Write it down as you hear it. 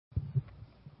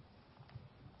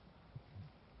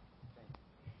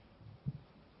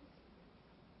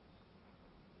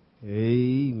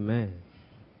Amen.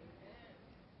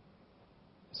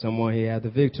 Someone here had the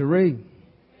victory.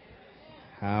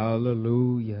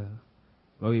 Hallelujah.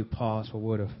 Let me pause for a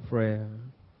word of prayer.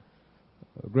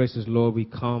 Gracious Lord, we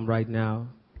come right now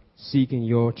seeking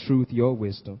your truth, your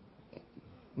wisdom.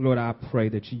 Lord, I pray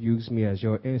that you use me as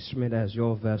your instrument, as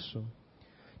your vessel,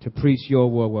 to preach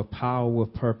your word with power,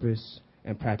 with purpose,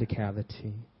 and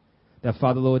practicality. That,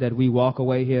 Father, Lord, that we walk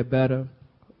away here better,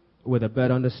 with a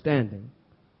better understanding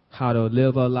how to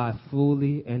live a life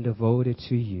fully and devoted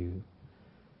to you.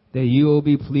 That you will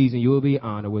be pleased and you will be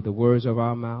honored with the words of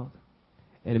our mouth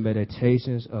and the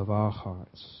meditations of our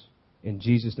hearts. In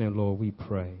Jesus' name, Lord, we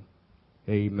pray.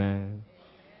 Amen.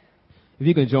 If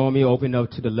you can join me, open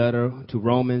up to the letter to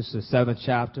Romans, the 7th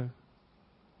chapter.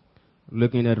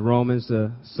 Looking at Romans,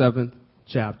 the 7th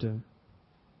chapter.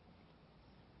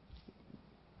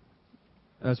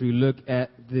 As we look at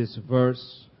this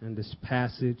verse and this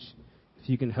passage, if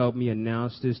you can help me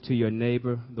announce this to your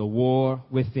neighbor, the war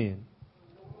within.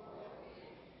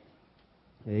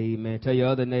 Amen. Tell your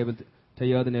other neighbor,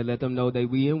 let them know that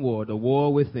we in war, the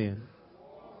war within.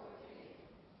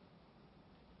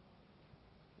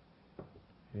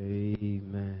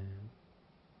 Amen.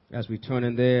 As we turn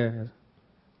in there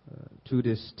to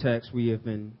this text, we have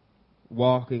been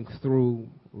walking through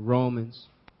Romans,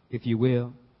 if you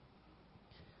will,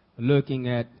 looking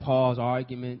at Paul's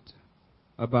argument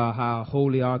about how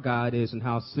holy our God is and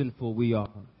how sinful we are.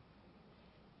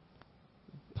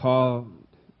 Paul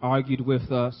argued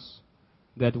with us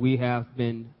that we have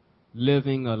been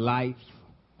living a life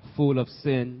full of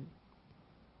sin,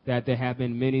 that there have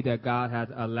been many that God has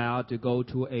allowed to go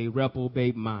to a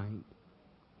reprobate mind,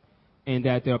 and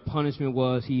that their punishment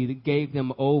was he gave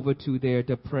them over to their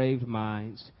depraved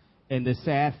minds, and the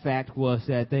sad fact was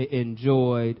that they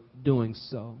enjoyed doing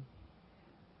so.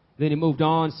 Then he moved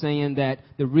on saying that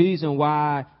the reason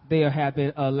why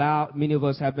many of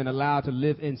us have been allowed to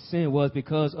live in sin was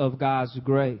because of God's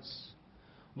grace.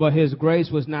 But his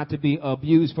grace was not to be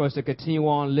abused for us to continue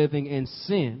on living in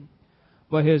sin.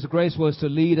 But his grace was to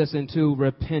lead us into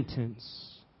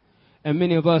repentance. And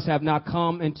many of us have not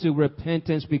come into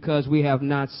repentance because we have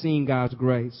not seen God's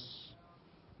grace.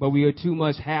 But we are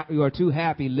too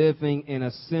happy living in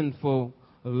a sinful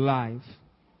life.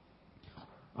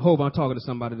 I hope I'm talking to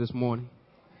somebody this morning.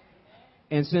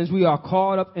 And since we are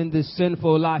caught up in this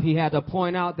sinful life, he had to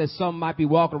point out that some might be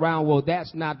walking around, well,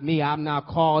 that's not me. I'm not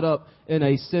caught up in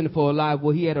a sinful life.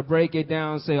 Well, he had to break it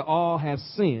down and say all have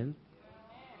sinned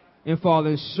and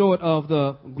fallen short of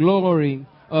the glory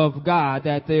of God,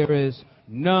 that there is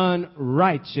none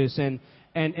righteous. And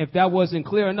if that wasn't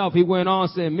clear enough, he went on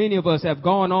saying many of us have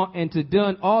gone on and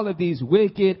done all of these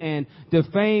wicked and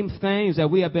defamed things, that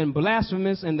we have been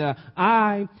blasphemous in the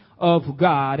eye of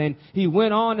God. And he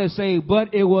went on to say,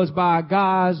 but it was by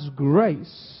God's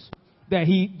grace that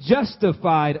he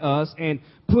justified us and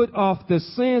put off the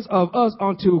sins of us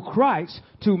unto Christ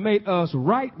to make us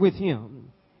right with him.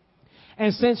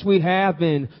 And since we have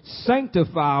been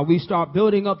sanctified, we start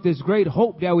building up this great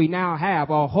hope that we now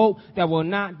have, a hope that will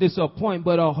not disappoint,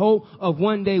 but a hope of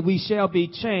one day we shall be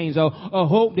changed, a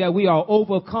hope that we are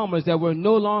overcomers, that we're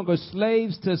no longer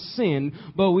slaves to sin,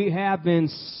 but we have been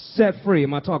set free.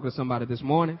 Am I talking to somebody this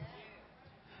morning?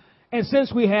 And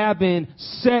since we have been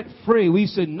set free, we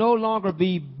should no longer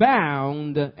be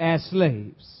bound as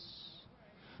slaves.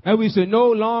 And we should no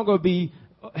longer be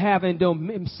having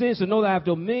sins to know that have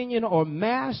dominion or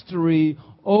mastery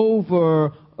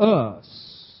over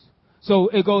us. So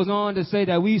it goes on to say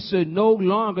that we should no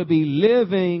longer be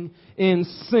living in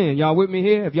sin. Y'all with me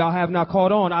here? If y'all have not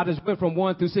caught on, I just went from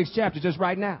 1 through 6 chapters just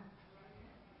right now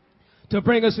to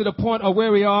bring us to the point of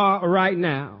where we are right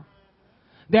now.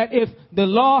 That if the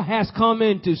law has come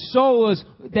in to show us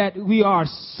that we are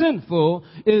sinful,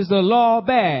 is the law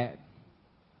bad?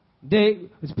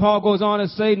 As Paul goes on to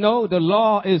say, no, the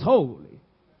law is holy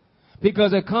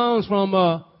because it comes from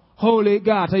a holy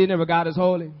God. Tell you never, God is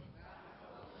holy.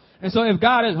 And so if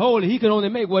God is holy, he can only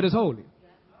make what is holy.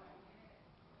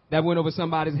 That went over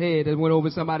somebody's head.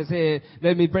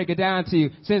 Let me break it down to you.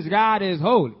 Since God is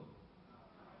holy,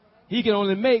 he can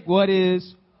only make what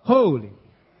is holy.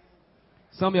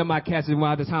 Some of you might catch it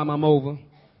by the time I'm over.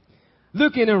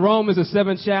 Looking in Romans, the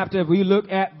 7th chapter, we look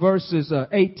at verses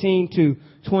 18 to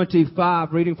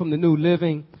 25, reading from the New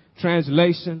Living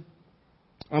Translation.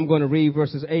 I'm going to read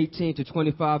verses 18 to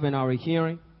 25 in our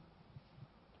hearing.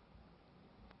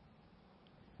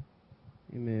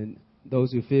 Amen.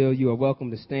 Those who feel you are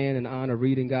welcome to stand and honor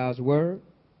reading God's word.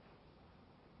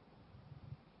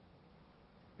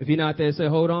 If you're not there, say,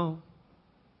 hold on.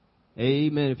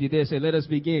 Amen. If you're there, say, let us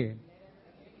begin.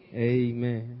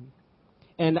 Amen.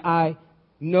 And I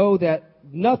know that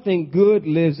nothing good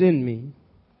lives in me,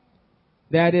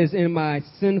 that is in my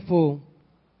sinful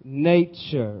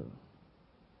nature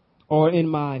or in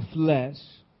my flesh.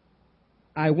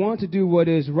 I want to do what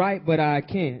is right, but I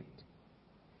can't.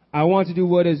 I want to do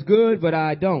what is good, but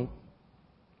I don't.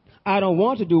 I don't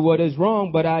want to do what is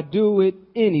wrong, but I do it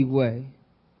anyway.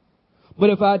 But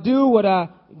if I do what I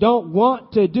don't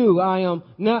want to do, I am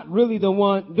not really the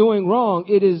one doing wrong.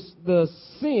 It is the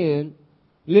sin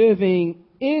living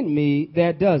in me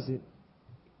that does it.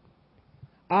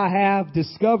 I have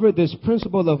discovered this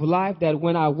principle of life that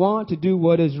when I want to do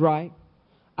what is right,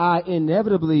 I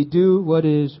inevitably do what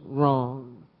is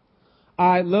wrong.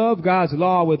 I love God's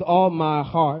law with all my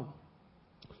heart,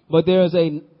 but there's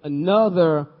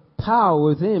another power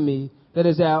within me that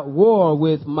is at war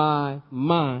with my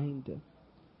mind.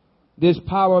 This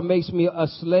power makes me a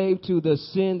slave to the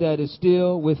sin that is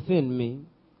still within me.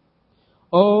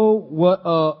 Oh, what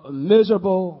a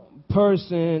miserable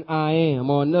person I am.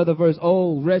 Or another verse,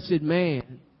 oh, wretched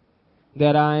man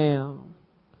that I am.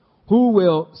 Who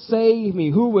will save me?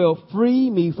 Who will free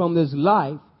me from this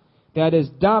life that is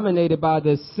dominated by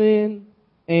the sin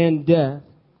and death?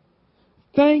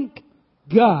 Thank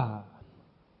God.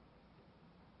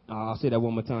 Oh, I'll say that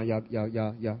one more time.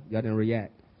 Y'all didn't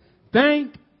react.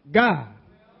 Thank God.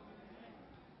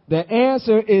 The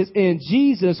answer is in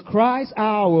Jesus Christ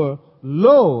our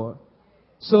Lord.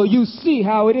 So you see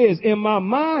how it is. In my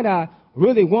mind, I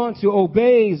really want to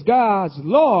obey God's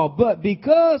law, but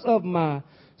because of my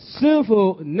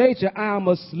sinful nature, I am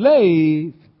a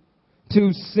slave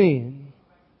to sin.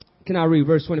 Can I read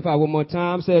verse 25 one more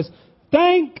time? It says,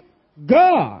 thank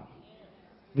God.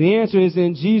 The answer is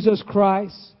in Jesus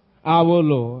Christ our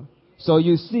Lord. So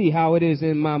you see how it is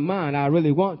in my mind. I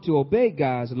really want to obey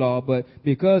God's law, but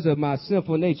because of my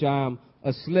sinful nature, I'm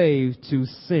a slave to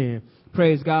sin.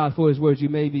 Praise God for his words. You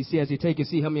may be see as you take your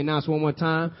seat. Help me announce one more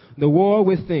time. The war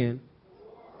within.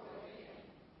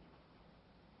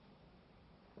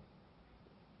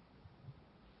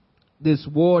 This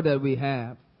war that we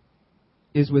have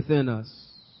is within us.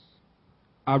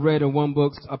 I read in one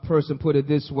book, a person put it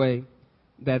this way,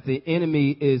 that the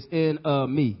enemy is in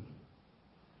me.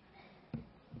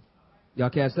 Y'all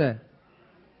catch that?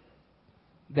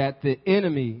 That the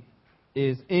enemy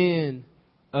is in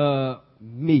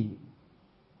me.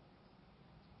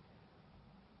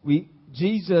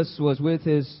 Jesus was with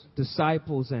his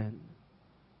disciples and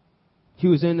he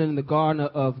was in the Garden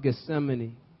of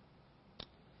Gethsemane.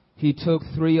 He took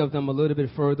 3 of them a little bit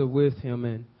further with him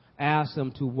and asked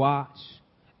them to watch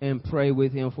and pray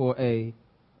with him for a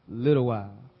little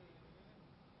while.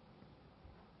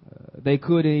 They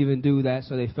couldn't even do that,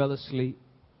 so they fell asleep.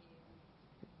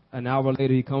 An hour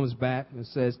later, he comes back and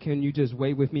says, can you just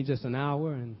wait with me just an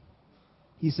hour? And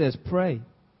he says, pray,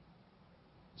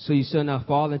 so you shall not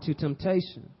fall into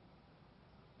temptation.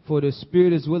 For the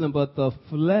spirit is willing, but the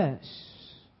flesh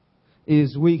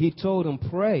is weak. He told them,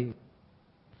 pray,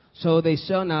 so they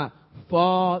shall not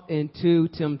fall into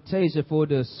temptation. For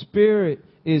the spirit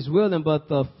is willing, but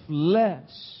the flesh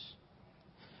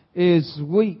is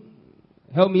weak.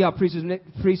 Help me out,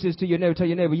 preachers to your neighbor. Tell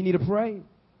your neighbor, you need to pray.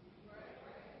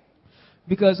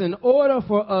 Because in order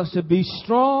for us to be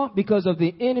strong because of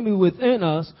the enemy within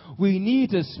us, we need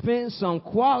to spend some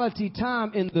quality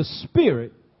time in the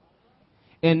spirit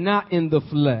and not in the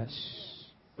flesh.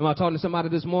 Am I talking to somebody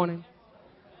this morning?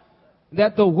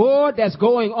 That the war that's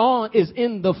going on is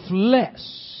in the flesh.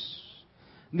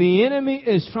 The enemy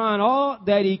is trying all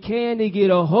that he can to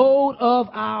get a hold of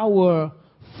our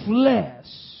flesh,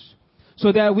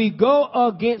 so that we go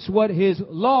against what his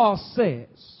law says.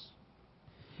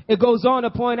 It goes on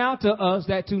to point out to us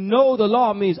that to know the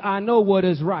law means I know what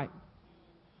is right.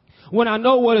 When I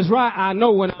know what is right, I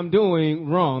know when I'm doing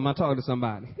wrong. Am I talking to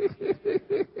somebody?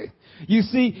 You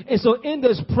see, and so in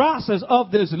this process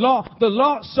of this law, the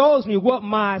law shows me what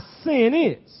my sin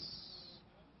is.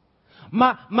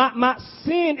 My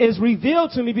sin is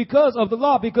revealed to me because of the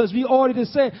law, because we already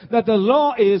said that the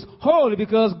law is holy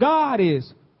because God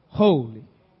is holy.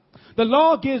 The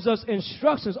law gives us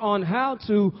instructions on how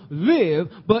to live,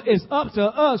 but it's up to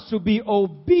us to be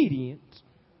obedient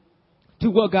to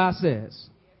what God says.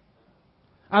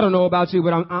 I don't know about you,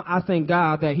 but I thank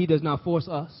God that he does not force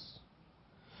us.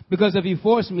 Because if he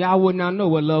forced me, I would not know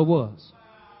what love was.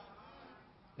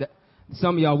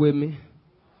 Some of y'all with me.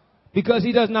 Because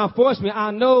he does not force me,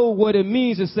 I know what it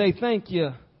means to say thank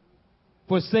you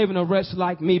for saving a wretch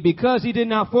like me. Because he did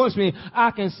not force me,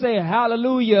 I can say,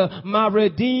 hallelujah, my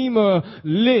Redeemer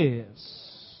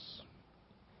lives.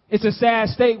 It's a sad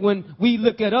state when we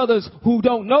look at others who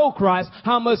don't know Christ.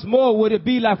 How much more would it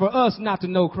be like for us not to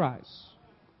know Christ?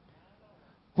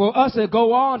 For us to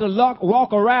go on to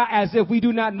walk around as if we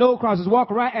do not know Christ, walk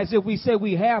around as if we say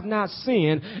we have not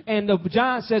sinned. And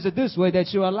John says it this way, that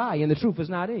you're a liar and the truth is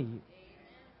not in you.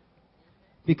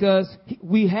 Because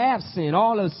we have sinned.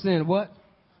 All have sinned. What?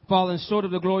 Fallen short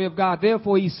of the glory of God.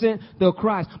 Therefore, he sent the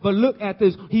Christ. But look at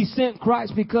this. He sent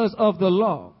Christ because of the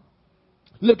law.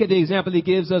 Look at the example he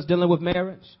gives us dealing with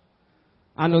marriage.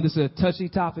 I know this is a touchy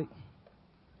topic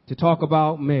to talk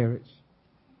about marriage.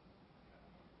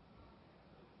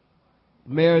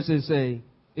 Marriage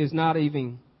is not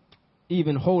even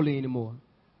holy anymore.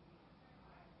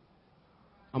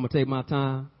 I'm going to take my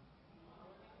time.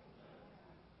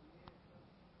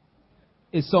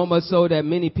 It's so much so that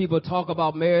many people talk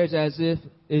about marriage as if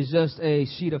it's just a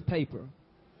sheet of paper.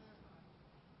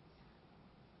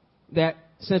 That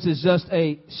since it's just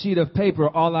a sheet of paper,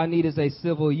 all I need is a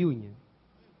civil union.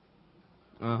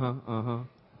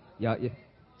 Yeah.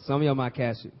 Some of y'all might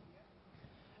catch it.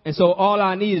 And so all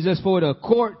I need is just for the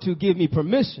court to give me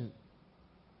permission.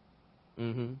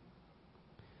 Then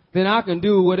I can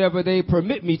do whatever they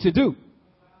permit me to do.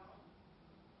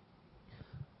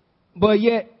 But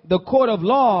yet the court of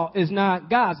law is not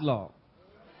God's law.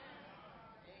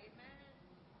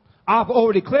 I've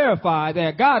already clarified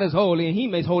that God is holy and he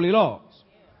makes holy laws.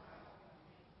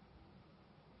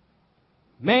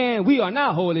 Man, we are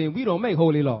not holy and we don't make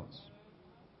holy laws.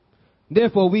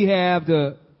 Therefore, we have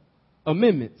the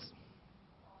amendments.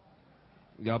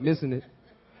 Y'all missing it.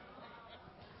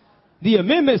 The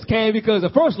amendments came because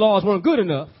the first laws weren't good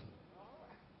enough.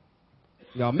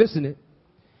 Y'all missing it.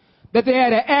 That they had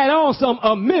to add on some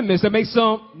amendments to make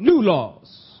some new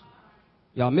laws.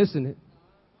 Y'all missing it.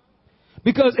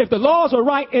 Because if the laws are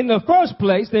right in the first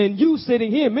place, then you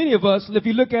sitting here, many of us, if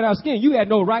you look at our skin, you had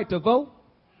no right to vote.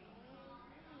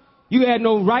 You had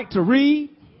no right to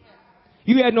read.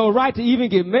 You had no right to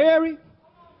even get married.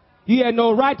 You had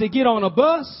no right to get on a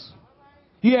bus.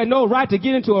 You had no right to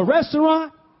get into a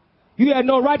restaurant. You had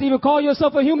no right to even call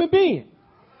yourself a human being.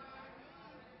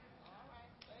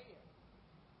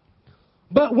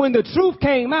 But when the truth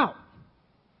came out,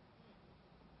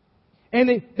 and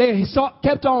they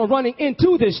kept on running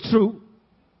into this truth,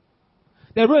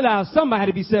 they realized somebody had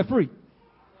to be set free.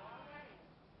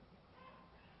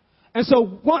 And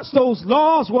so once those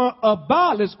laws were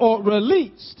abolished or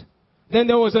released, then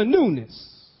there was a newness.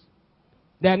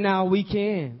 That now we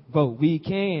can vote, we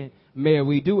can marry,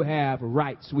 we do have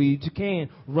rights, we can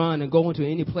run and go into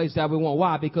any place that we want.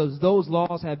 Why? Because those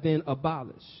laws have been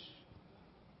abolished.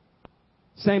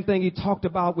 Same thing he talked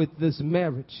about with this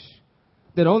marriage.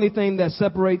 The only thing that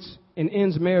separates and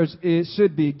ends marriage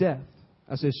should be death.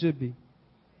 I said should be.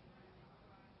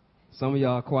 Some of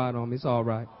y'all are quiet on me. It's all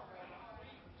right.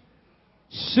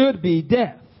 Should be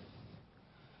death.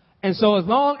 And so as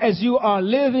long as you are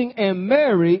living and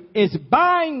married, it's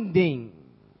binding.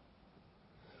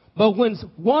 But when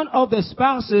one of the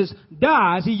spouses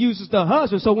dies, he uses the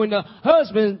husband. So when the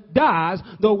husband dies,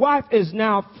 the wife is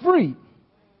now free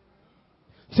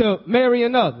to marry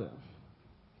another.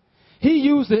 He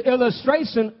used the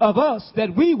illustration of us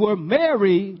that we were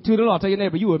married to the law. Tell your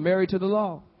neighbor, you were married to the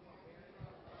law.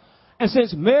 And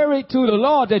since married to the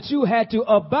law, that you had to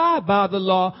abide by the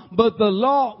law, but the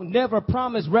law never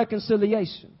promised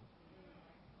reconciliation.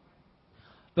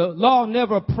 The law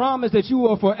never promised that you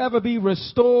will forever be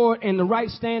restored in the right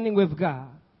standing with God.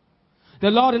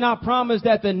 The law did not promise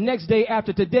that the next day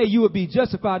after today you would be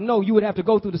justified. No, you would have to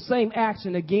go through the same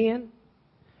action again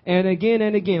and again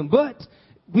and again. But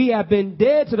we have been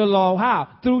dead to the law. How?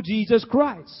 Through Jesus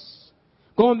Christ.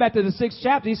 Going back to the 6th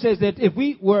chapter, he says that if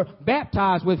we were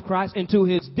baptized with Christ into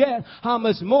his death, how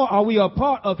much more are we a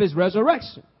part of his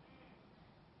resurrection?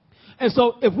 And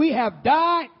so if we have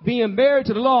died being married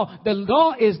to the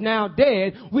law is now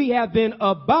dead. We have been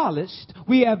abolished.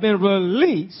 We have been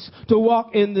released to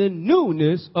walk in the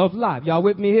newness of life. Y'all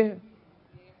with me here?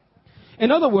 In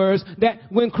other words, that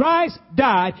when Christ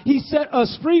died, he set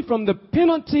us free from the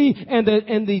penalty and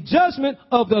the judgment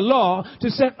of the law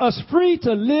to set us free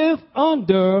to live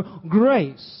under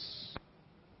grace.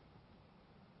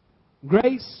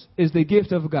 Grace is the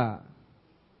gift of God.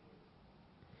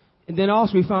 And then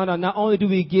also we found out not only do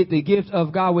we get the gift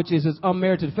of God, which is his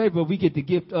unmerited favor, but we get the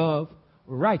gift of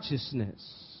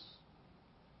righteousness.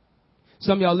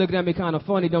 Some of y'all looking at me kind of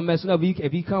funny, don't mess it up.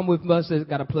 If you come with us,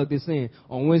 got to plug this in.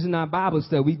 On Wednesday night Bible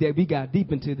study, we got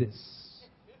deep into this.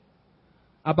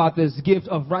 About this gift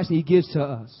of righteousness he gives to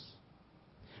us.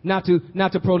 Not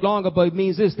to prolong it, but it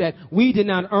means this, that we did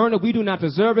not earn it, we do not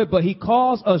deserve it, but he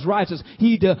calls us righteous.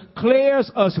 He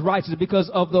declares us righteous because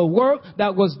of the work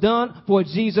that was done for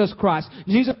Jesus Christ.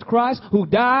 Jesus Christ, who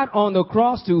died on the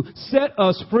cross to set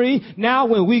us free. Now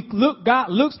when we look, God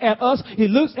looks at us, he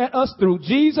looks at us through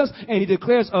Jesus, and he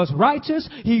declares us righteous.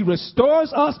 He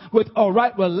restores us with a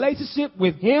right relationship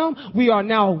with him. We are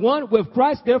now one with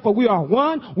Christ, therefore we are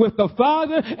one with the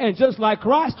Father, and just like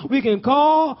Christ, we can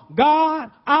call God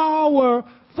our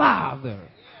Father.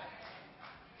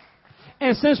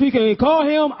 And since we can call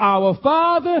him our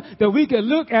Father, then we can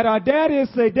look at our daddy and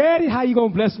say, Daddy, how you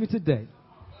going to bless me today?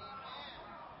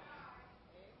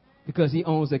 Because he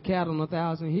owns the cattle on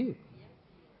 1,000 hills.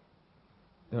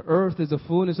 The earth is the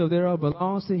fullness of thereof,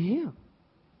 belongs to him.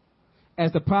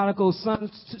 As the prodigal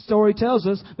son story tells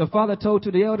us, the father told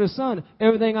to the elder son,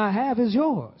 everything I have is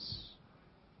yours.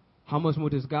 How much more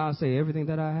does God say, everything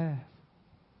that I have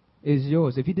is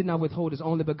yours? If he did not withhold his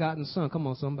only begotten son, come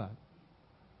on somebody,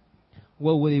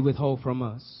 what will he withhold from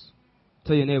us?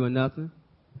 Tell your neighbor nothing.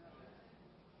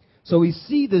 So we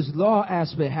see this law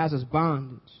aspect has us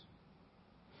bondage.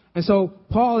 And so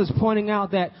Paul is pointing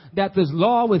out that this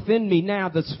law within me now,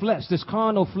 this flesh, this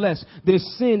carnal flesh,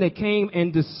 this sin that came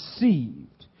and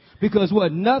deceived. Because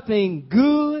what? Nothing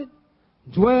good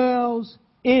dwells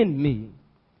in me,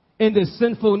 in this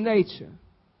sinful nature.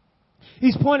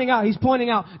 He's pointing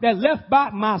out that left by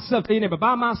myself, tell your neighbor,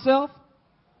 by myself,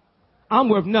 I'm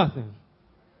worth nothing.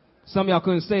 Some of y'all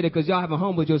couldn't say that because y'all haven't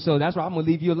humbled yourself. That's why I'm going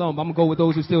to leave you alone. But I'm going to go with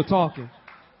those who are still talking.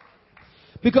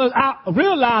 Because I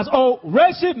realize, oh,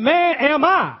 wretched man am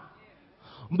I.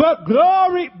 But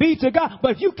glory be to God.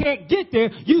 But if you can't get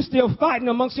there, you still fighting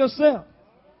amongst yourself.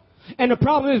 And the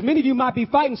problem is, many of you might be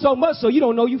fighting so much so you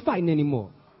don't know you're fighting anymore.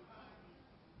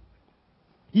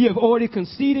 You have already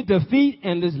conceded defeat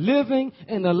and is living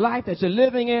in the life that you're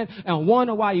living in and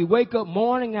wonder why you wake up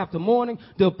morning after morning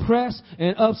depressed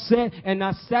and upset and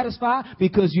not satisfied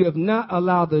because you have not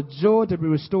allowed the joy to be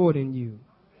restored in you.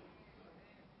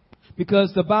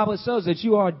 Because the Bible says that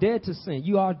you are dead to sin.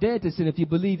 You are dead to sin if you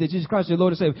believe that Jesus Christ is your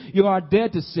Lord and Savior. You are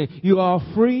dead to sin. You are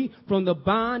free from the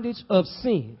bondage of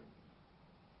sin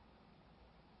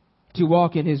to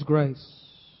walk in his grace.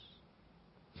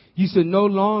 You should no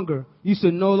longer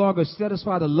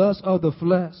satisfy the lust of the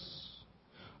flesh.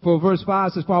 For verse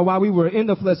 5 says, for while we were in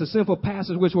the flesh, the sinful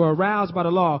passions which were aroused by the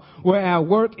law were at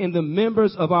work in the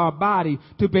members of our body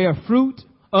to bear fruit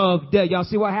of death. Y'all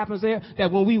see what happens there? That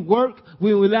when we work,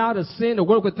 we allow the sin to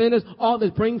work within us, all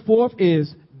that brings forth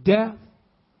is death.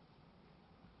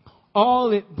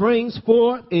 All it brings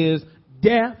forth is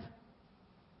death.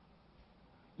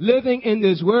 Living in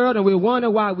this world, and we wonder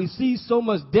why we see so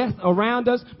much death around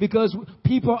us, because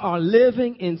people are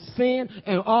living in sin,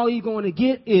 and all you're going to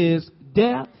get is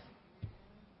death.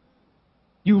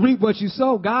 You reap what you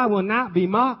sow. God will not be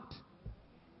mocked.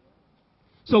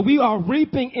 So we are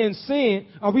reaping in sin,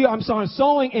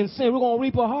 sowing in sin. We're going to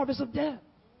reap a harvest of death.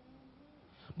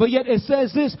 But yet it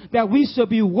says this, that we should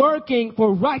be working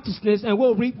for righteousness, and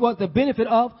we'll reap what? The benefit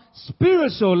of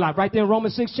spiritual life. Right there in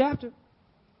Romans 6 chapter.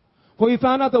 For we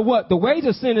found out that what? The wage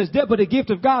of sin is death, but the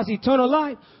gift of God is eternal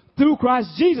life through Christ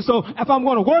Jesus. So if I'm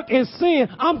going to work in sin,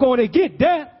 I'm going to get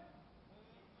death.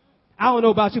 I don't know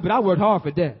about you, but I worked hard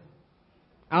for death.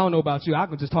 I don't know about you. I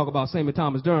can just talk about Samuel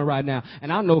Thomas Durham right now.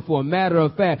 And I know for a matter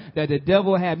of fact that the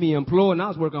devil had me employed and I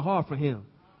was working hard for him.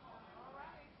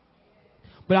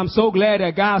 But I'm so glad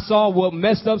that God saw what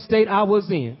messed up state I was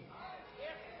in.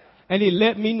 And he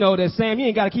let me know that, Sam, you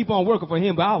ain't got to keep on working for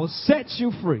him, but I will set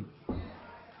you free.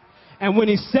 And when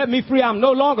he set me free, I'm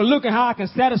no longer looking how I can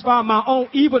satisfy my own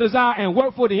evil desire and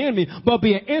work for the enemy, but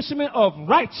be an instrument of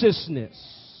righteousness.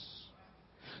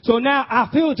 So now I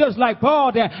feel just like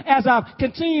Paul, that as I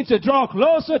continue to draw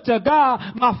closer to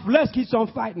God, my flesh keeps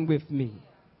on fighting with me.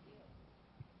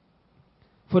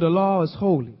 For the law is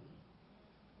holy,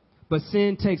 but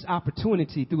sin takes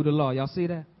opportunity through the law. Y'all see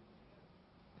that?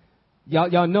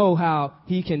 Y'all know how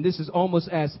he can, this is almost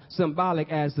as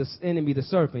symbolic as the enemy, the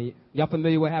serpent. Y'all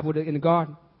familiar with what happened in the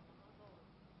garden?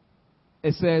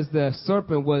 It says the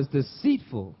serpent was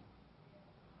deceitful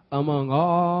among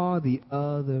all the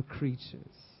other creatures.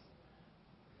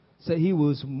 So he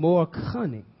was more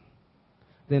cunning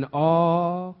than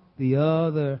all the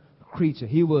other creatures.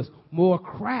 He was more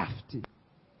crafty.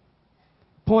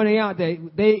 Pointing out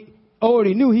that they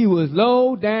already knew he was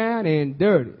low down and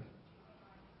dirty.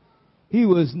 He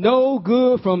was no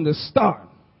good from the start.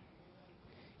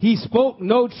 He spoke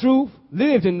no truth,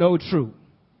 lived in no truth.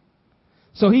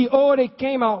 So he already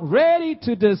came out ready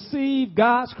to deceive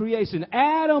God's creation,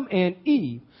 Adam and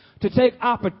Eve, to take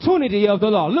opportunity of the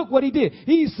law. Look what he did.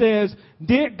 He says,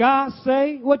 did God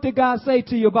say? What did God say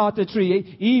to you about the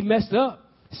tree? Eve messed up.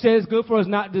 Says good for us,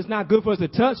 it's not good for us to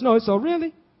touch. No, so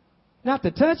really? Not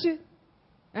to touch it?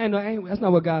 That's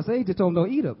not what God said. He just told him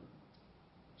don't eat it.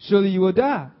 Surely you will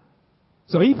die.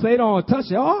 So he played on touch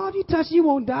it. Oh, if you touch it, you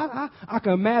won't die. I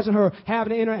can imagine her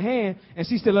having it in her hand and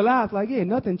she's still alive. Like, yeah,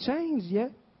 nothing changed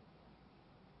yet.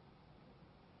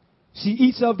 She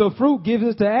eats of the fruit, gives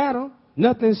it to Adam.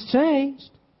 Nothing's changed.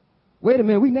 Wait a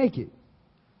minute, we naked.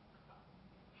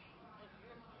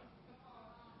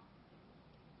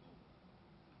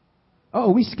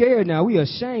 Oh, we scared now. We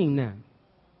ashamed now.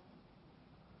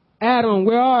 Adam,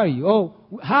 where are you? Oh,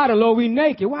 how the Lord, we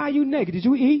naked. Why are you naked? Did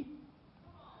you eat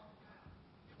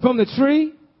from the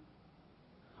tree?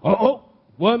 Oh,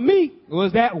 wasn't me. It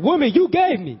was that woman you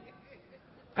gave me.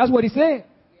 That's what he said.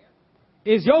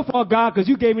 It's your fault, God, because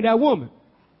you gave me that woman.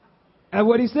 That's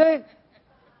what he said.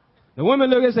 The woman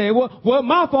looked and said, well,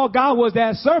 my fault, God, was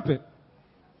that serpent.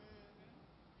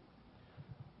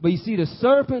 But you see, the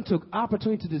serpent took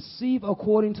opportunity to deceive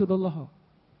according to the law.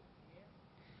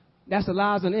 That's the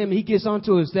lies of the enemy. He gets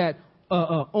onto us that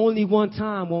only one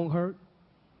time won't hurt.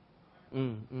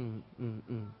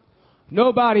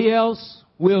 Nobody else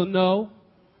will know.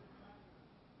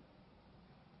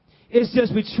 It's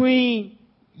just between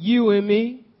you and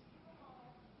me.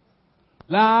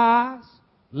 Lies,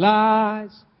 lies,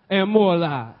 and more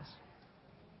lies.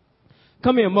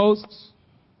 Come here, Moses.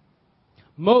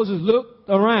 Moses looked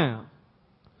around,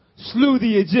 slew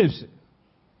the Egyptian.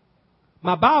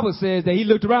 My Bible says that he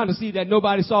looked around to see that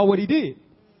nobody saw what he did.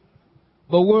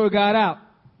 But word got out.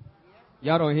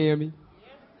 Y'all don't hear me?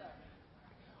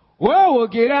 Word will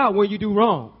get out when you do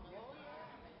wrong.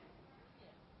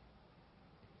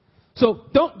 So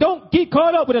don't get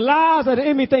caught up with the lies of the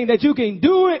enemy, think that you can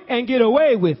do it and get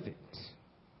away with it.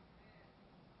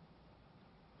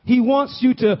 He wants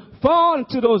you to fall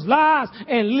into those lies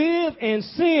and live in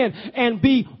sin and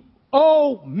be,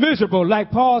 miserable.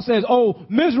 Like Paul says,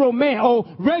 miserable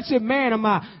man, wretched man am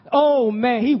I.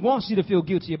 Man, he wants you to feel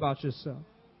guilty about yourself.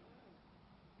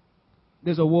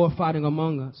 There's a war fighting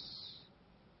among us.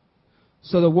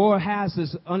 So the war has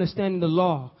this understanding the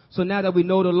law. So now that we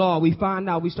know the law, we find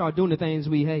out we start doing the things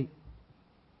we hate.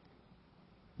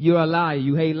 You're a liar.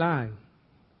 You hate lying.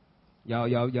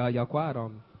 Y'all quiet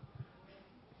on me.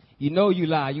 You know you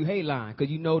lie. You hate lying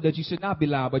because you know that you should not be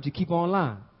lying, but you keep on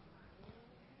lying.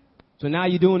 So now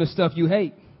you're doing the stuff you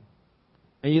hate.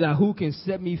 And you're like, who can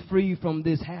set me free from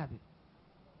this habit?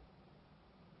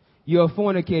 You're a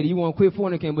fornicator. You want to quit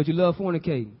fornicating, but you love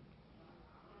fornicating.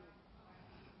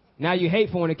 Now you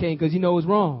hate fornicating because you know it's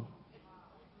wrong.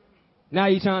 Now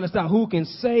you're trying to stop. Who can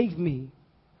save me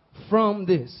from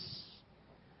this?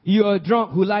 You're a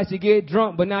drunk who likes to get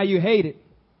drunk, but now you hate it.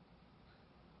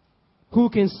 Who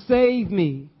can save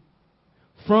me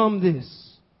from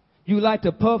this? You like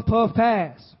to puff,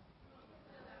 pass.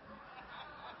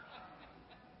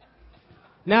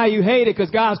 Now you hate it because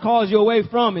God's called you away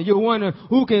from it. You're wondering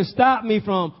who can stop me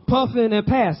from puffing and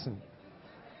passing.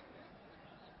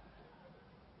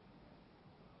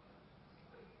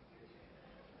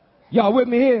 Y'all with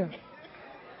me here?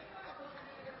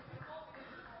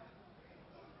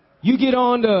 You get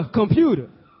on the computer.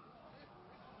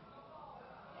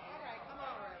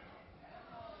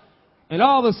 And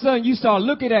all of a sudden you start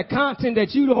looking at content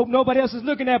that you hope nobody else is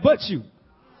looking at but you.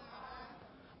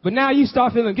 But now you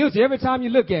start feeling guilty every time you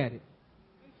look at it.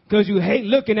 Because you hate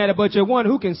looking at it, but you're one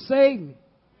who can save me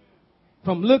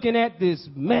from looking at this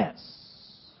mess.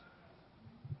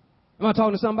 Am I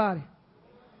talking to somebody?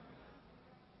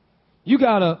 You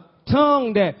got a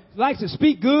tongue that likes to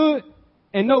speak good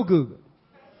and no good.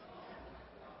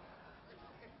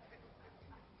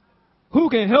 Who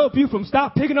can help you from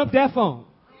stop picking up that phone?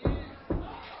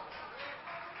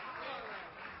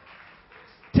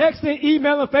 Texting,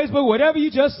 emailing, Facebook, whatever you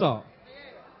just saw.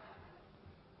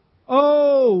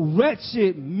 Oh,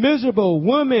 wretched, miserable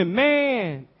woman,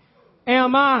 man,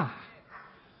 am I.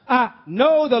 I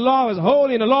know the law is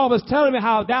holy, and the law was telling me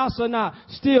how thou shalt not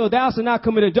steal, thou shalt not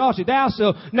commit adultery, thou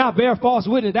shalt not bear false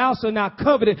witness, thou shalt not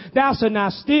covet, thou shalt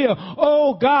not steal.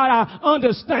 Oh God, I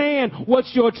understand what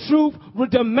your truth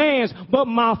demands, but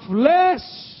my flesh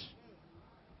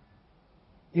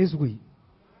is weak.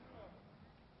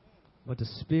 But the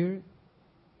Spirit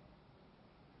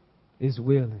is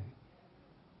willing.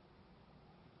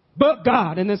 But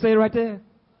God, and then say it right there.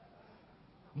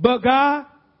 But God.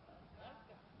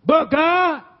 But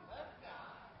God.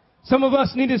 Some of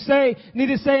us need to say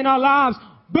in our lives,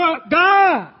 but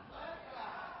God.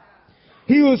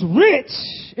 He was rich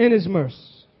in his mercy.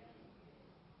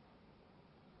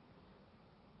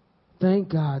 Thank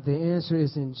God the answer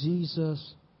is in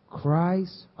Jesus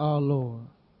Christ our Lord.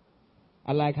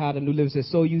 I like how the New Living says,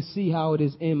 so you see how it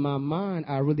is in my mind,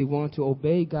 I really want to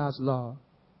obey God's law.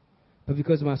 But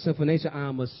because of my sinful nature, I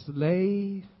am a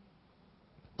slave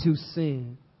to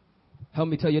sin. Help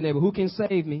me tell your neighbor, who can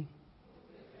save me?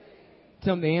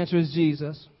 Tell me the answer is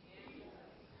Jesus.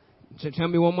 Tell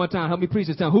me one more time. Help me preach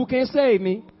this time. Who can save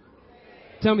me?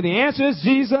 Tell me the answer is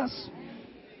Jesus.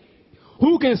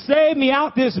 Who can save me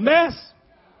out this mess?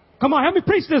 Come on, help me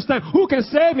preach this time. Who can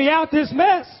save me out this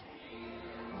mess?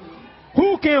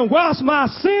 Who can wash my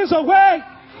sins away?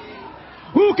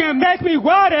 Who can make me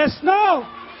white as snow?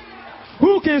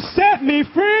 Who can set me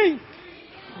free?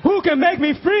 Who can make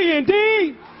me free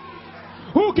indeed?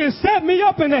 Who can set me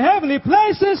up in the heavenly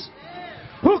places?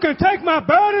 Who can take my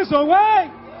burdens away?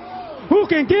 Who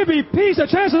can give me peace that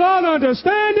transcends all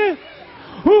understanding?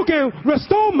 Who can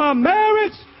restore my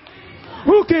marriage?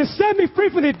 Who can set me free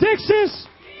from addictions?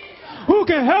 Who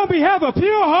can help me have a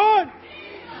pure heart?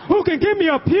 Who can give me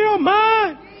a pure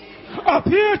mind? A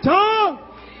pure tongue?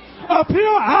 A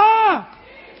pure eye?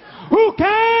 Who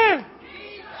can?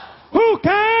 Who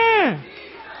can?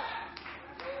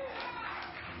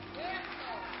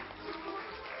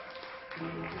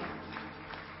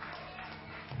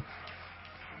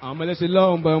 I'm going to let you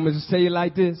alone, but I'm going to just tell you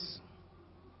like this.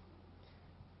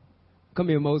 Come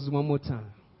here, Moses, one more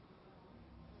time.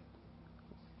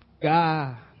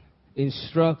 God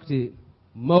instructed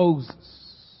Moses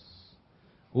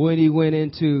when he went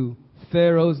into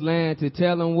Pharaoh's land to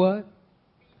tell him what?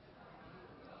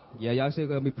 Yeah, y'all still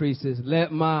going to be preach this.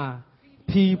 Let my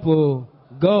people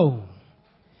go.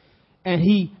 And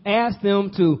he asked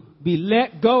them to be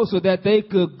let go so that they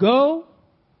could go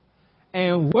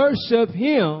and worship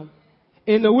him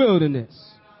in the wilderness.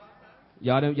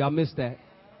 Y'all missed that.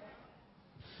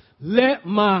 Let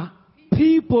my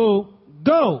people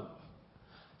go.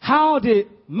 How did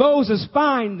Moses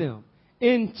find them?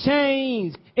 In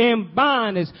chains, in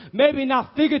bondage. Maybe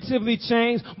not figuratively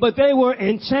chains, but they were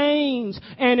in chains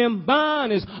and in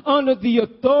bondage under the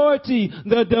authority,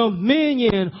 the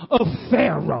dominion of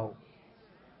Pharaoh.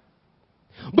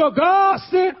 But God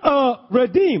sent a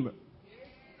Redeemer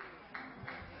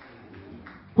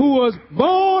who was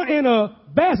born in a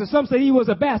basket. Some say he was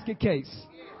a basket case.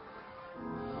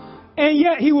 And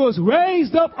yet he was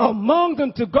raised up among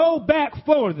them to go back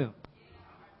for them.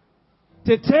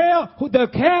 To tell the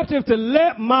captive to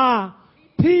let my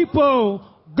people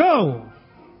go.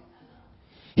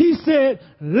 He said,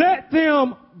 let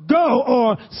them go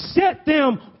or set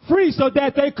them free so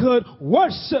that they could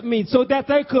worship me, so that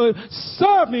they could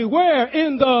serve me. Where?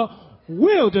 In the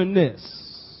wilderness.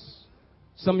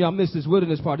 Some of y'all missed this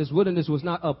wilderness part. This wilderness was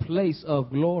not a place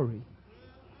of glory.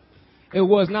 It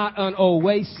was not an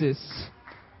oasis,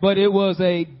 but it was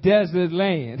a desert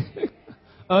land.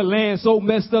 A land so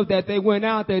messed up that they went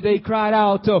out there, they cried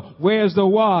out to, where's the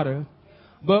water?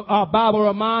 But our Bible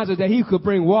reminds us that he could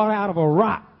bring water out of a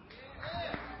rock.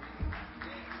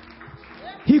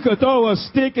 He could throw a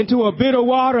stick into a bit of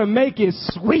water and make it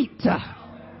sweet.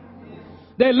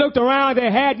 They looked around, they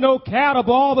had no cattle,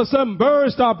 but all of a sudden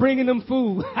birds start bringing them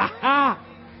food.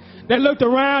 They looked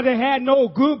around, they had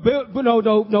no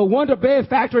Wonder Bread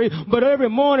factory, but every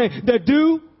morning the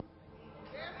dew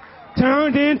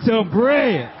turned into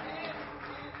bread.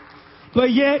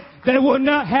 But yet they would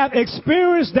not have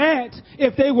experienced that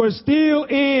if they were still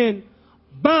in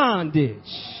bondage.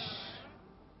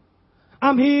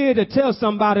 I'm here to tell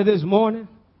somebody this morning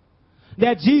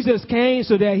that Jesus came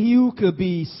so that you could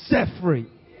be set free.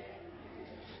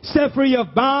 Set free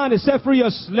of bondage, set free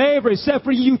of slavery, set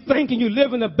free you thinking you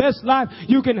living the best life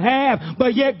you can have.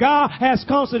 But yet God has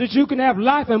come so that you can have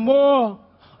life and more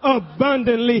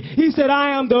abundantly. He said,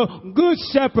 I am the good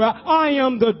shepherd. I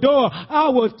am the door. I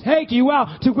will take you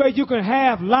out to where you can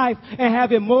have life and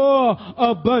have it more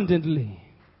abundantly.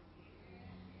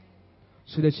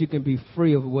 So that you can be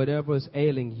free of whatever is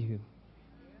ailing you.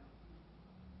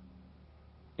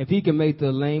 If he can make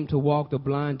the lame to walk, the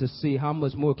blind to see, how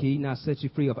much more can he not set you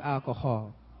free of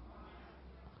alcohol,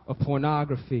 of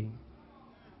pornography,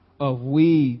 of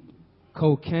weed,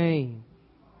 cocaine,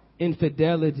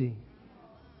 infidelity?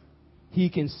 He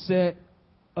can set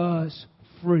us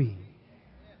free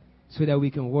so that we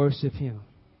can worship him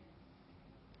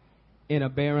in a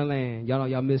barren land.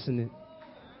 Y'all missing it.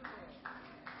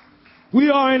 We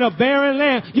are in a barren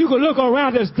land. You can look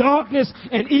around, there's darkness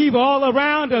and evil all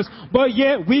around us, but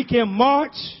yet we can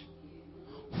march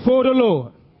for the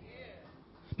Lord.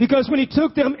 Because when he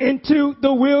took them into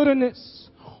the wilderness,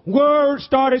 word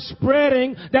started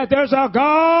spreading that there's a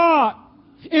God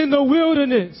in the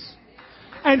wilderness.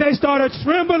 And they started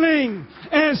trembling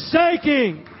and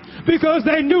shaking because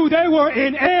they knew they were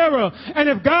in error. And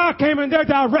if God came in their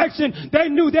direction, they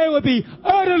knew they would be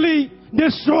utterly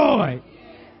destroyed.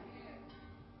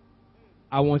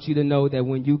 I want you to know that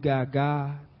when you got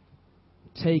God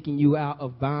taking you out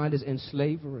of bondage and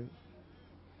slavery,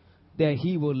 that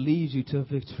He will lead you to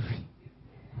victory.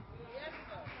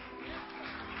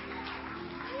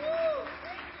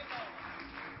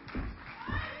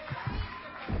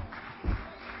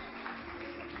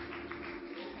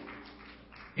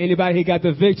 Anybody here got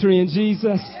the victory in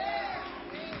Jesus?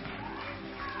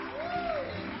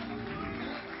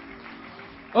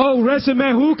 Oh, wretched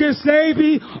man, who can save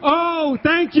me? Oh,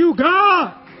 thank you,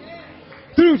 God.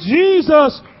 Through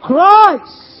Jesus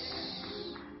Christ.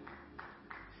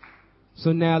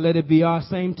 So now let it be our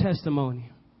same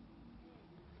testimony.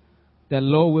 That,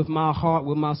 Lord, with my heart,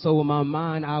 with my soul, with my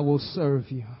mind, I will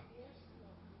serve you.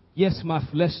 Yes, my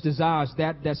flesh desires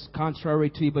that's contrary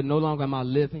to you, but no longer am I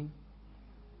living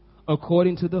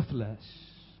according to the flesh.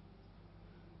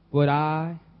 But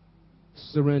I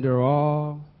surrender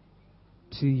all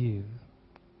to you.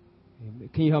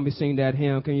 Can you help me sing that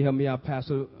hymn? Can you help me out,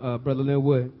 Pastor Brother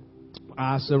Linwood?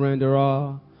 I surrender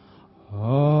all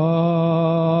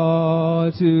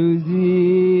to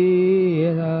thee,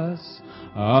 yes.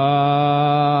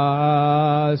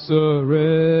 I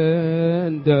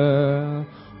surrender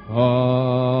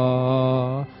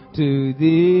all to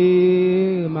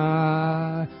thee,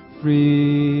 my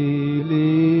freely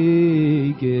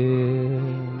give.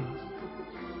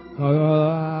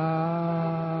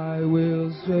 I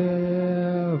will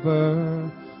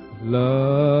ever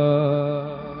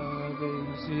love and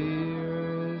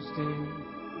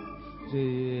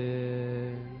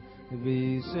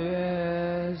be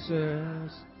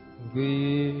sisters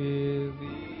with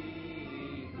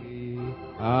thee.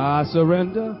 I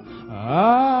surrender.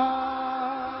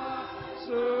 I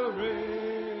surrender.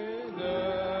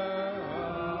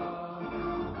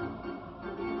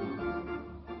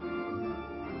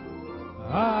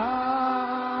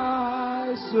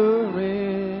 I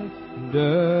surrender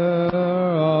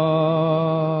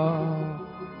all.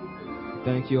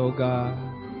 Thank you, oh God.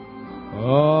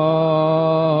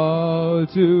 All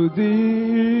to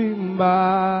thee,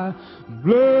 my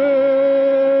blessed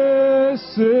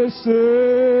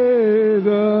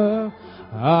Savior,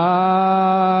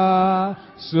 I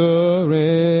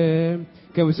surrender.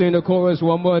 Can we sing the chorus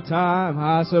one more time?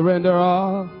 I surrender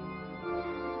all.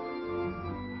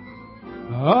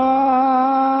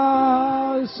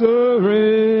 I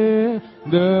surrender.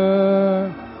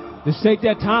 Just take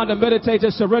that time to meditate,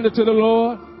 just surrender to the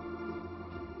Lord.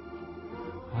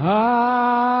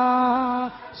 I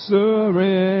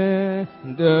surrender.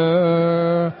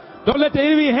 Don't let the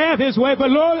enemy have his way, but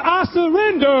Lord, I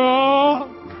surrender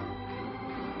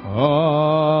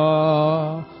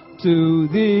all to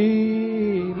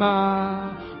thee,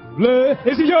 my blessed.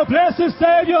 Is he your blessed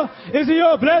Savior? Is he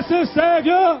your blessed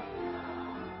Savior?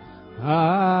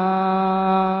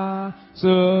 I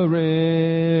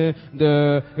surrender.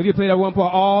 If you play that one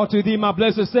part, all to thee, my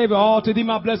blessed Savior, all to thee,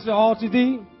 my blessed, all to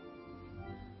thee.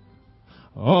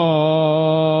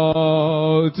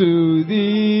 All to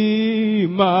thee,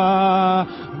 my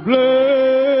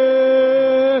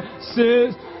blessed.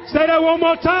 Say that one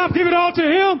more time. Give it all to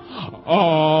him.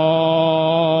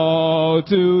 All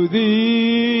to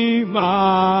thee,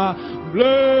 my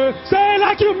blessed. Say it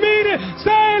like you mean it.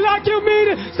 Say it like you mean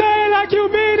it. Say it like you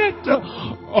mean it.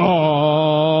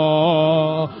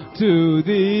 All to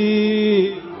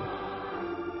thee.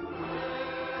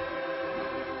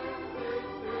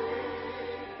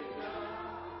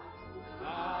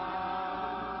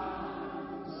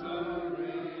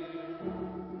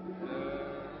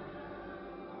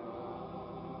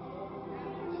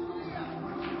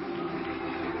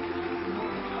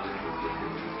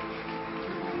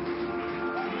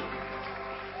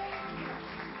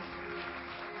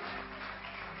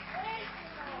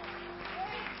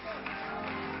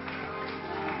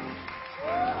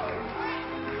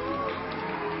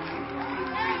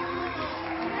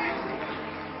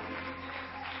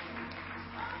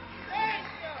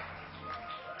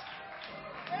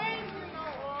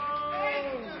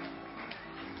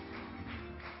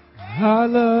 I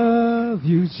love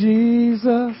you,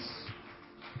 Jesus.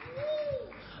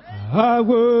 I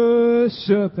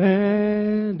worship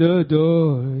and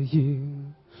adore you.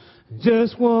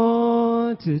 Just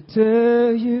want to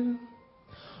tell you,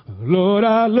 Lord,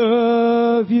 I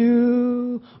love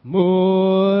you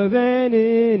more than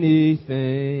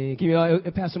anything. Give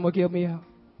me, Pastor Moore, help me out.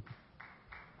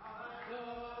 I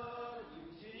love you,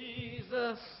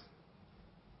 Jesus.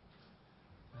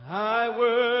 I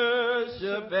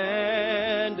worship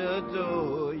and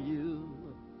adore you.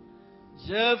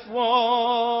 Just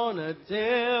wanna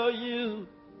tell you,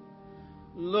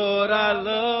 Lord, I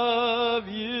love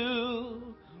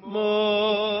you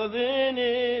more than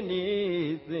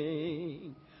anything.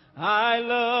 I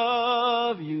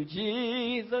love you,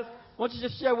 Jesus. Won't you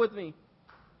just share with me?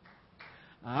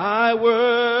 I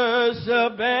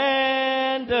worship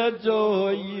and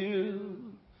adore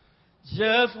you.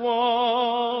 Just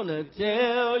wanna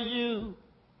tell you,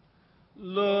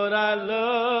 Lord, I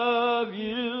love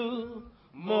you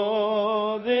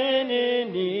more than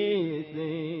anything.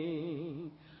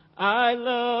 I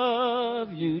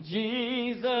love you,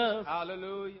 Jesus.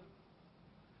 Hallelujah.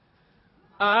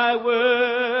 I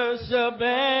worship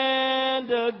and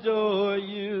adore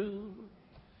you.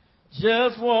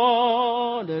 Just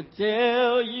want to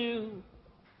tell you,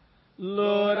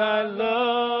 Lord, I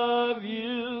love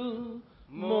you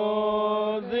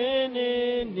more than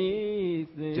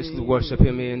anything. Just to worship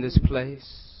him in this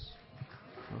place.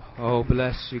 Oh,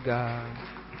 bless you, God.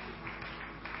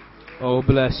 Oh,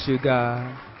 bless you,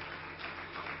 God.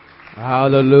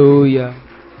 Hallelujah.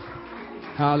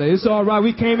 Hallelujah. It's all right.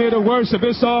 We came here to worship.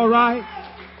 It's all right.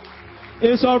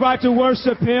 It's all right to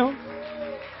worship him.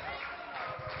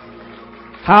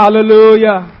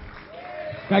 Hallelujah.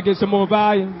 Can I get some more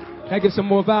volume? Can I get some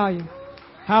more volume?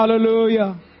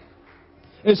 Hallelujah.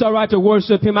 It's all right to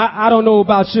worship him. I don't know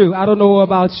about you. I don't know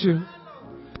about you.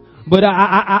 But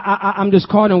I'm just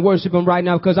caught in worshiping right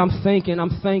now because I'm thinking.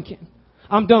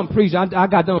 I'm done preaching. I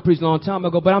got done preaching a long time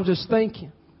ago, but I'm just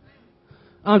thinking.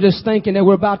 that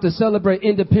we're about to celebrate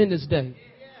Independence Day.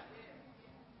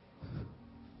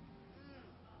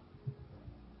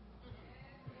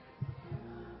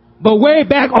 But way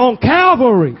back on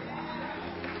Calvary,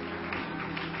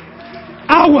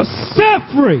 I was set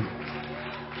free.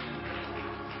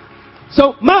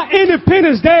 So my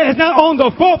Independence Day is not on the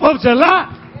 4th of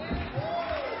July.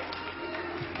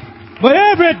 But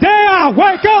every day I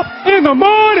wake up in the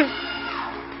morning,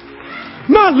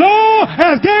 my Lord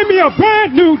has gave me a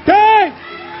brand new day.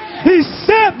 He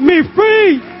set me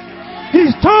free.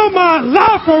 He's turned my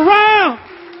life around.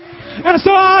 And so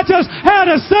I just had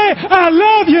to say, I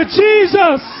love you,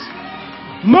 Jesus,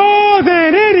 more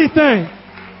than anything.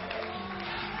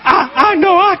 I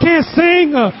know I can't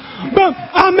sing, but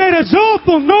I made a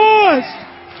joyful noise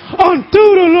unto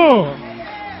the Lord.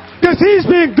 Because he's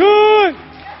been good.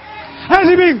 Has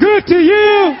he been good to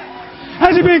you?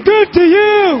 Has he been good to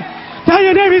you? Tell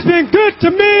your neighbor, he's been good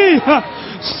to me.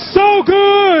 So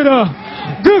good.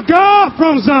 Good God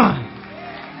from Zion.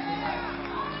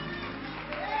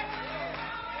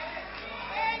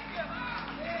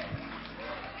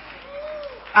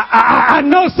 I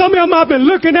know some of y'all might have been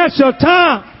looking at your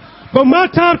time, but my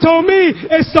time told me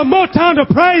it's some more time to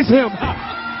praise him.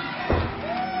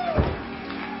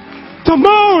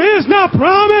 Tomorrow is not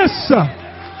promised,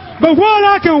 but while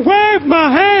I can wave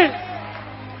my hand,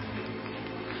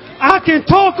 I can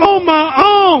talk on my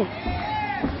own.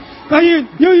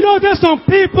 You know there's some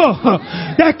people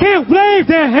that can't wave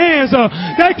their hands,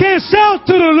 they can't shout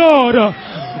to the Lord,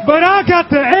 but I got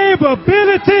the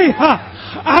ability.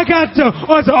 I got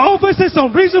the office and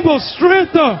some reasonable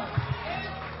strength.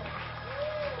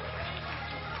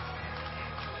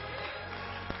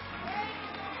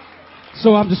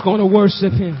 So I'm just going to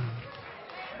worship him.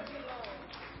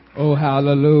 Oh,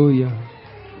 hallelujah.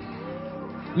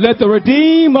 Let the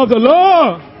redeemed of the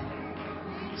Lord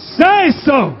say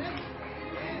so.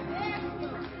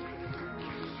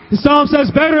 The psalm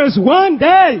says, better is one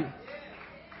day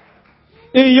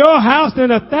in your house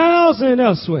than 1,000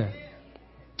 elsewhere.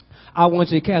 I want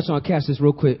you to catch this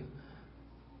real quick.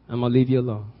 I'm going to leave you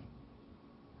alone.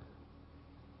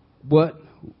 What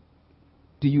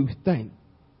do you think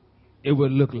it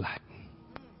would look like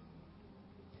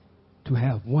to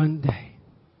have one day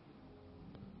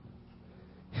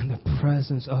in the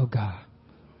presence of God?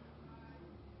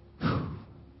 Whew.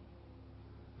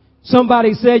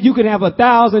 Somebody said you could have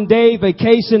 1,000-day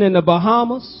vacation in the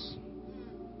Bahamas,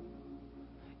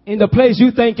 in the place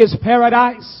you think is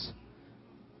paradise.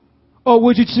 Or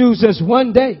would you choose just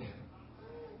one day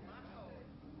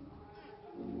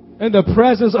in the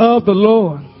presence of the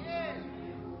Lord?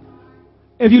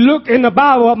 If you look in the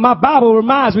Bible, my Bible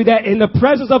reminds me that in the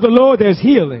presence of the Lord there's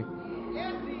healing.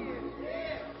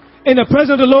 In the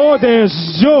presence of the Lord there's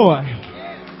joy.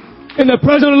 In the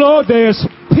presence of the Lord there's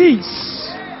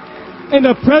peace. In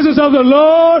the presence of the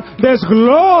Lord there's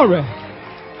glory.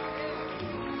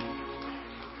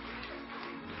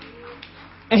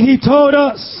 And he told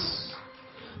us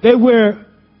that where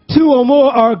 2 or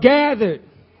more are gathered,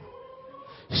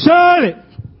 surely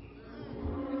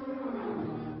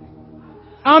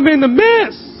I'm in the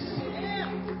midst.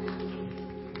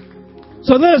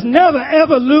 So let us never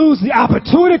ever lose the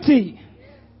opportunity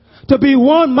to be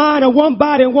one mind and one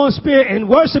body and one spirit and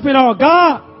worshiping our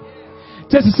God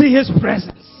just to see his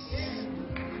presence.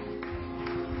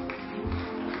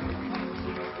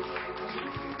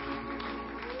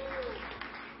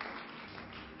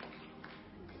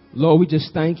 Lord, we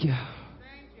just thank you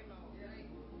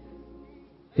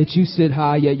that you sit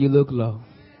high yet you look low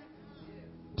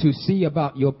to see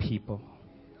about your people.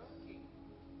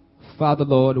 Father,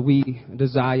 Lord, we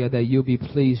desire that you'll be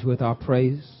pleased with our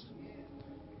praise,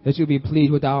 that you'll be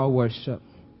pleased with our worship,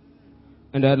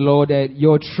 and that, Lord, that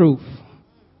your truth,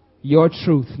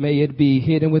 may it be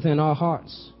hidden within our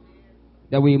hearts,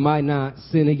 that we might not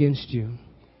sin against you.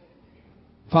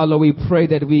 Father, we pray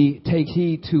that we take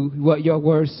heed to what your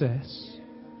word says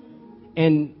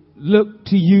and look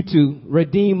to you to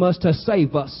redeem us, to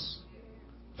save us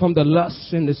from the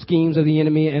lusts and the schemes of the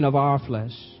enemy and of our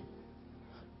flesh.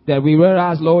 That we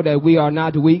realize, Lord, that we are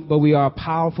not weak, but we are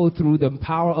powerful through the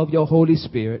power of your Holy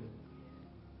Spirit.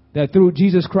 That through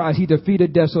Jesus Christ, he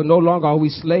defeated death, so no longer are we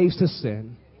slaves to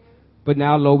sin. But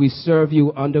now, Lord, we serve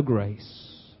you under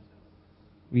grace.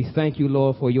 We thank you,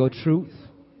 Lord, for your truth,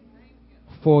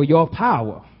 for your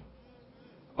power,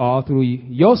 all through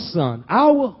your Son,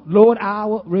 our Lord,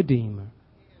 our Redeemer,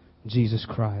 Jesus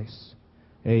Christ.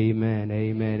 Amen,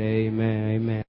 amen, amen, amen.